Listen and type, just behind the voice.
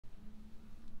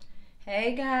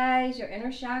Hey guys, your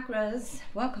inner chakras.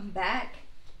 Welcome back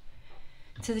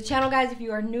to the channel, guys. If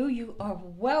you are new, you are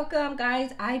welcome,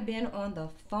 guys. I've been on the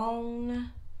phone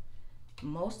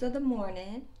most of the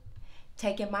morning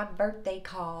taking my birthday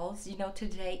calls. You know,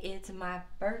 today is my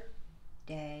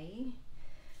birthday.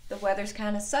 The weather's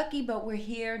kind of sucky, but we're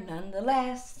here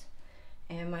nonetheless.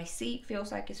 And my seat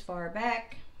feels like it's far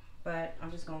back, but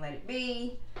I'm just gonna let it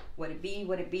be. What it be,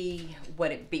 what it be,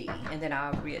 what it be, and then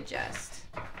I'll readjust.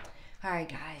 All right,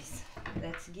 guys,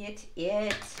 let's get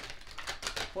it.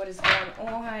 What is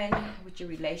going on with your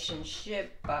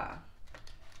relationship?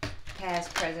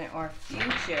 Past, present, or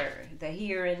future. The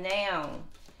here and now.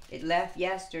 It left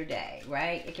yesterday,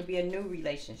 right? It could be a new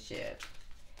relationship.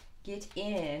 Get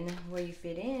in where you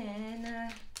fit in.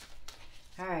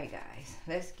 All right, guys,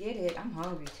 let's get it. I'm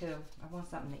hungry, too. I want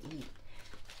something to eat.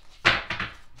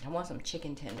 I want some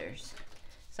chicken tenders.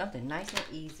 Something nice and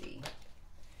easy.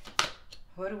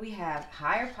 What do we have?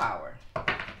 Higher power.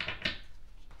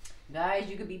 Guys,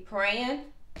 you could be praying.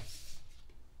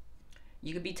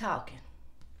 You could be talking.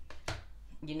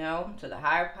 You know, to the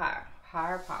higher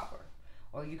power.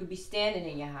 Or you could be standing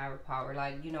in your higher power.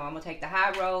 Like, you know, I'm going to take the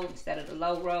high road instead of the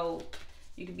low road.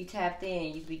 You could be tapped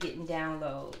in. You could be getting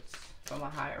downloads from a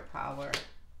higher power.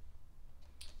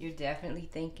 You're definitely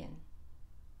thinking.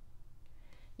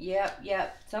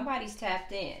 Yep. Somebody's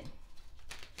tapped in.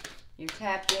 You're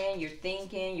tapped in, you're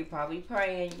thinking, you're probably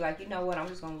praying. You're like, you know what, I'm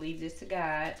just going to leave this to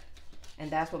God. And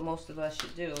that's what most of us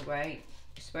should do, right?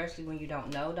 Especially when you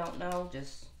don't know.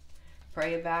 Just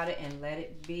pray about it and let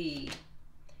it be.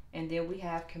 And then we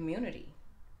have community.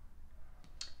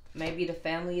 Maybe the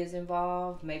family is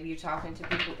involved. Maybe you're talking to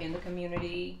people in the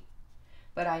community.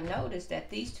 But I noticed that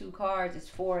these two cards is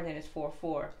 4 and then it's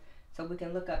 4-4. So we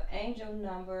can look up angel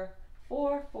number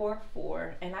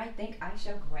 444. And I think I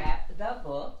shall grab the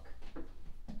book.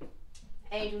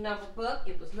 Angel number book.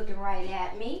 It was looking right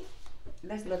at me.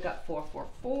 Let's look up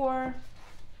 444.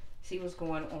 See what's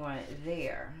going on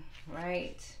there,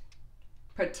 right?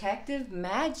 Protective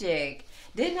magic.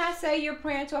 Didn't I say you're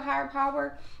praying to a higher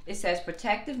power? It says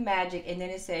protective magic, and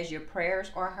then it says your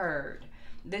prayers are heard.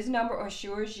 This number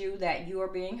assures you that you are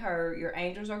being heard. Your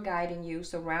angels are guiding you,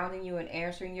 surrounding you, and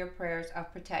answering your prayers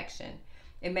of protection.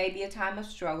 It may be a time of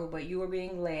struggle, but you are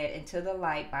being led into the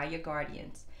light by your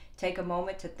guardians. Take a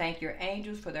moment to thank your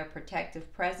angels for their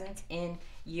protective presence in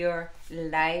your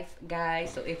life,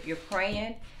 guys. So if you're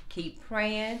praying, keep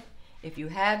praying. If you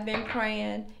have been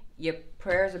praying, your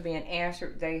prayers are being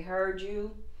answered. They heard you.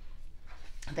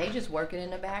 They just working in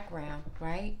the background,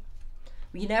 right?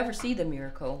 You never see the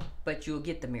miracle, but you'll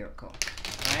get the miracle,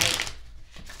 right?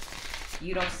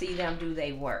 You don't see them do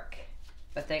their work,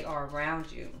 but they are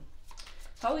around you.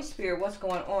 Holy Spirit, what's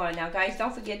going on? Now, guys,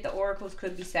 don't forget the oracles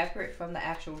could be separate from the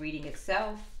actual reading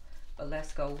itself, but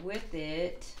let's go with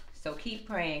it. So keep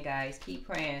praying, guys. Keep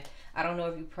praying. I don't know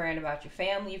if you're praying about your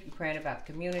family, if you're praying about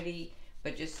the community,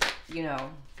 but just, you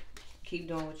know, keep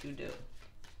doing what you do.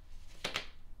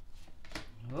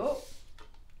 Oh,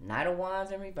 Knight of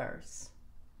Wands in reverse.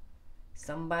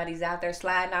 Somebody's out there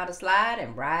sliding out a slide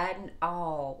and riding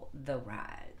all the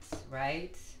rides,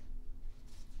 right?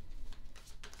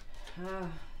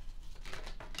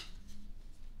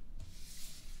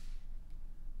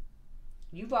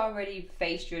 You've already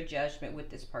faced your judgment with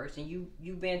this person.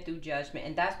 You've been through judgment,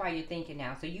 and that's why you're thinking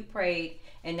now. So you prayed,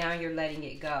 and now you're letting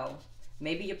it go.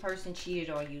 Maybe your person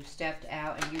cheated on you, stepped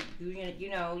out, and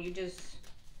you know, you're just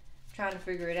trying to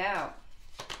figure it out.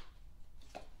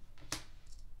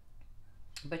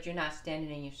 But you're not standing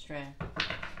in your strength.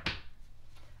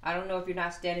 I don't know if you're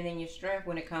not standing in your strength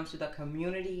when it comes to the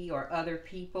community or other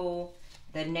people,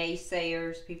 the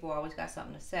naysayers. People always got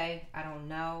something to say. I don't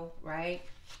know, right?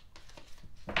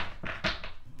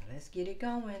 Let's get it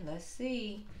going. Let's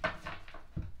see.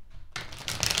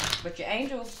 But your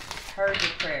angels heard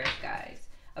your prayers, guys,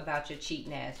 about your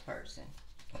cheating ass person.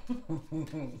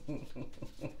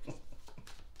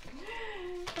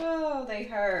 Oh, they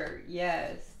heard.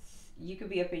 Yes. You could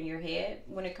be up in your head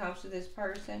when it comes to this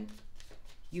person.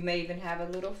 You may even have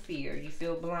a little fear. You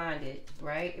feel blinded,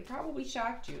 right? It probably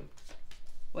shocked you,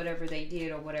 whatever they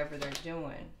did or whatever they're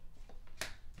doing.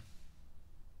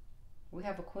 We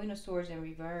have a Queen of Swords in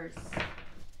reverse.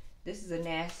 This is a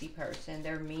nasty person.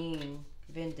 They're mean,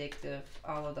 vindictive,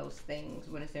 all of those things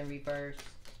when it's in reverse.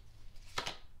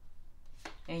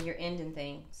 And you're ending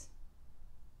things.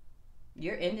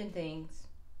 You're ending things.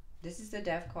 This is the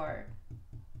Death card.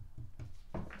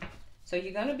 So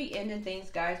you're going to be ending things,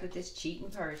 guys, with this cheating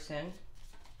person.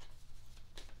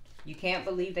 You can't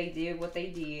believe they did what they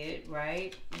did,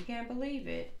 right? You can't believe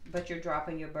it. But you're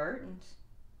dropping your burdens.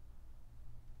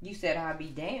 You said, I'll be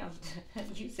damned.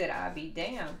 You said, I'll be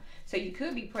damned. So you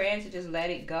could be praying to just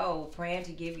let it go, praying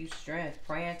to give you strength,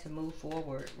 praying to move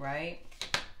forward, right?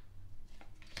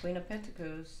 Queen of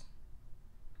Pentacles.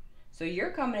 So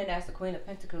you're coming in as the Queen of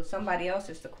Pentacles. Somebody else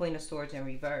is the Queen of Swords in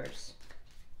reverse.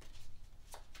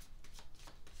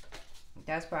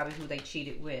 That's probably who they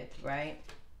cheated with, right?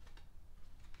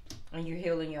 And you're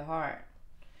healing your heart.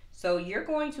 So you're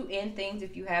going to end things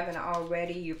if you haven't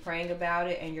already. You're praying about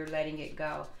it and you're letting it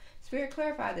go. Spirit,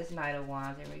 clarify this Knight of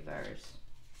Wands in reverse.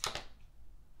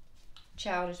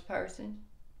 Childish person.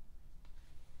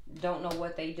 Don't know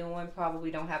what they doing.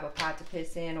 Probably don't have a pot to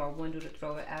piss in or a window to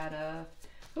throw it out of.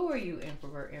 Who are you,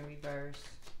 Emperor, in reverse?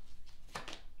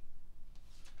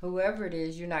 Whoever it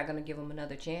is, you're not going to give them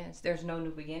another chance. There's no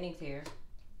new beginnings here.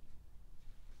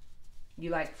 You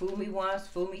like, fool me once,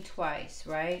 fool me twice,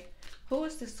 right? Who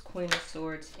is this Queen of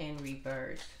Swords in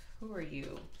reverse? Who are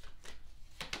you?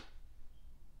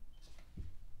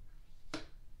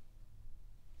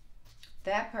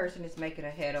 That person is making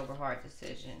a head over heart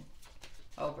decision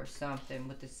over something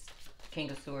with this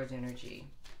King of Swords energy.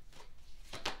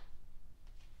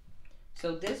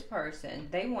 So this person,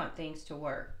 they want things to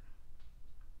work.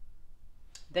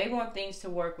 They want things to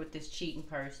work with this cheating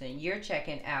person. You're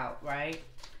checking out, right?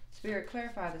 Spirit,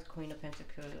 clarify this Queen of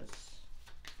Pentacles.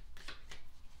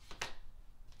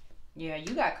 Yeah,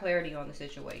 you got clarity on the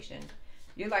situation.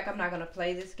 You're like, I'm not going to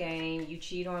play this game. You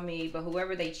cheat on me. But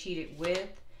whoever they cheated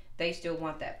with, they still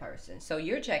want that person. So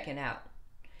you're checking out.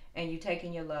 And you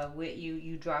taking your love with you.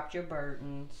 You dropped your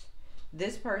burdens.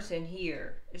 This person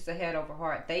here is the head over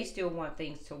heart. They still want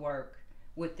things to work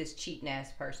with this cheating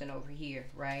ass person over here,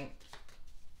 right?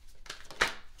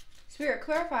 Spirit,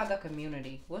 clarify the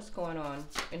community. What's going on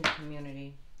in the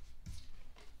community?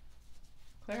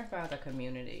 Clarify the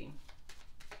community.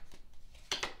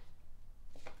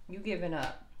 You giving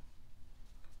up.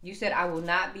 You said, I will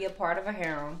not be a part of a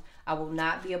harem. I will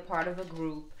not be a part of a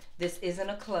group. This isn't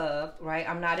a club, right?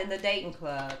 I'm not in the dating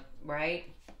club, right?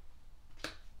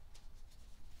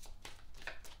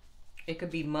 It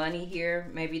could be money here.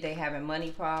 Maybe they having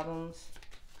money problems.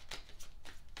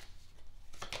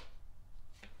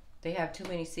 They have too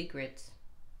many secrets.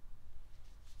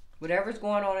 Whatever's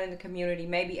going on in the community,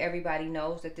 maybe everybody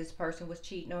knows that this person was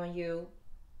cheating on you.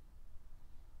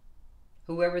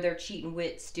 Whoever they're cheating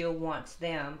with still wants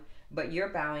them, but you're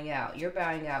bowing out. You're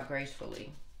bowing out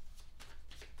gracefully.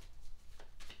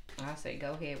 I say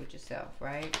go ahead with yourself,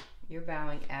 right? You're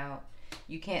bowing out.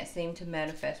 You can't seem to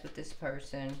manifest with this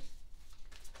person.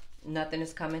 Nothing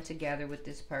is coming together with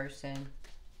this person.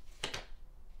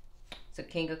 It's a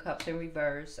King of Cups in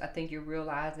reverse. I think you're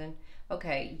realizing,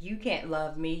 okay, you can't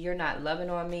love me. You're not loving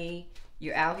on me.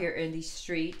 You're out here in these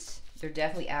streets. They're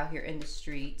definitely out here in the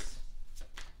streets.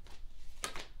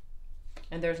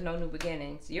 And there's no new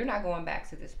beginnings. You're not going back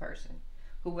to this person.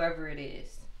 Whoever it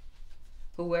is.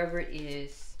 Whoever it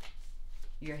is.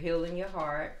 You're healing your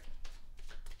heart.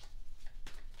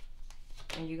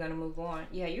 And you're going to move on.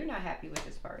 Yeah, you're not happy with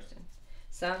this person.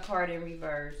 Sun card in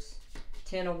reverse.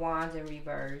 10 of Wands in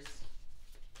reverse.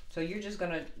 So you're just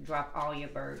going to drop all your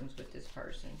burdens with this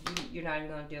person. You're not even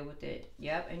going to deal with it.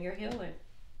 Yep, and you're healing.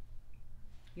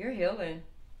 You're healing.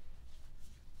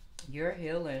 You're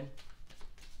healing.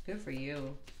 Good for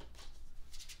you.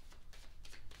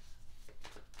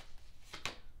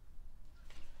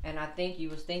 And I think you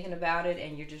was thinking about it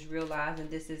and you're just realizing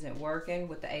this isn't working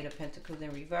with the 8 of Pentacles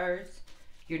in reverse.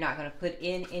 You're not going to put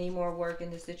in any more work in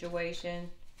this situation.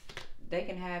 They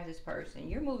can have this person.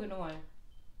 You're moving on.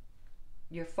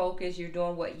 You're focused. You're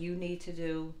doing what you need to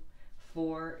do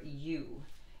for you.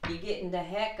 You're getting the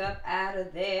heck up out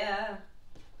of there.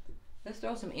 Let's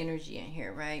throw some energy in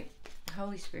here, right?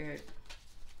 Holy Spirit.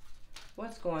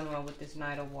 What's going on with this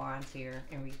Knight of Wands here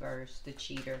in reverse? The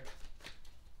cheater.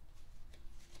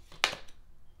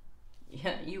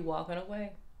 Yeah, you walking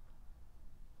away.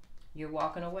 You're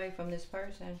walking away from this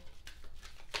person.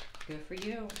 Good for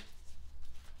you.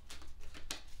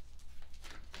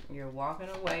 You're walking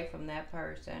away from that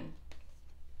person.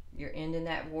 You're ending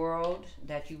that world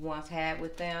that you once had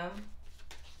with them.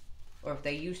 Or if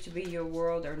they used to be your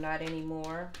world, they're not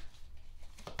anymore.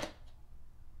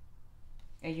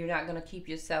 And you're not going to keep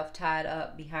yourself tied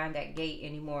up behind that gate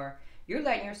anymore. You're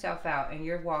letting yourself out and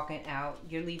you're walking out.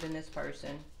 You're leaving this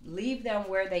person. Leave them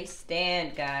where they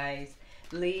stand, guys.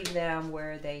 Leave them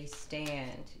where they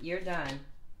stand. You're done.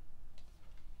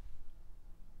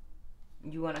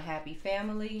 You want a happy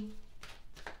family.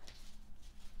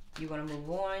 You want to move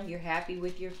on. You're happy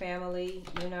with your family,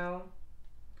 you know.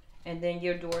 And then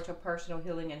your door to personal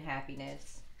healing and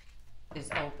happiness is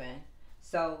open.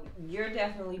 So you're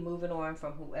definitely moving on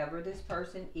from whoever this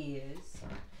person is.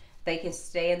 They can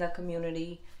stay in the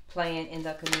community, playing in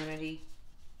the community.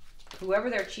 Whoever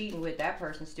they're cheating with, that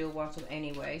person still wants them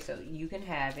anyway. So you can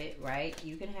have it, right?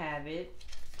 You can have it.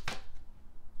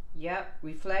 Yep.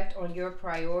 Reflect on your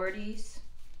priorities.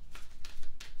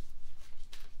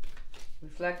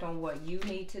 Reflect on what you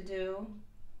need to do.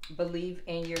 Believe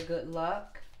in your good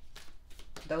luck.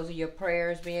 Those are your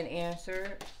prayers being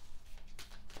answered.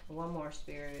 One more,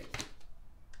 Spirit.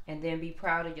 And then be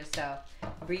proud of yourself.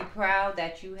 Be proud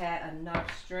that you had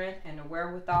enough strength and the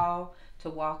wherewithal to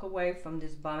walk away from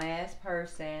this bum-ass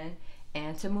person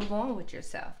and to move on with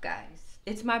yourself, guys.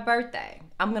 It's my birthday.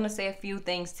 I'm going to say a few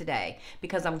things today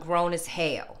because I'm grown as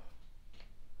hell.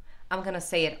 I'm going to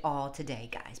say it all today,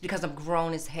 guys, because I'm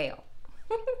grown as hell.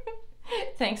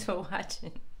 Thanks for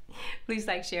watching. Please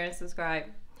like, share, and subscribe.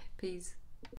 Peace.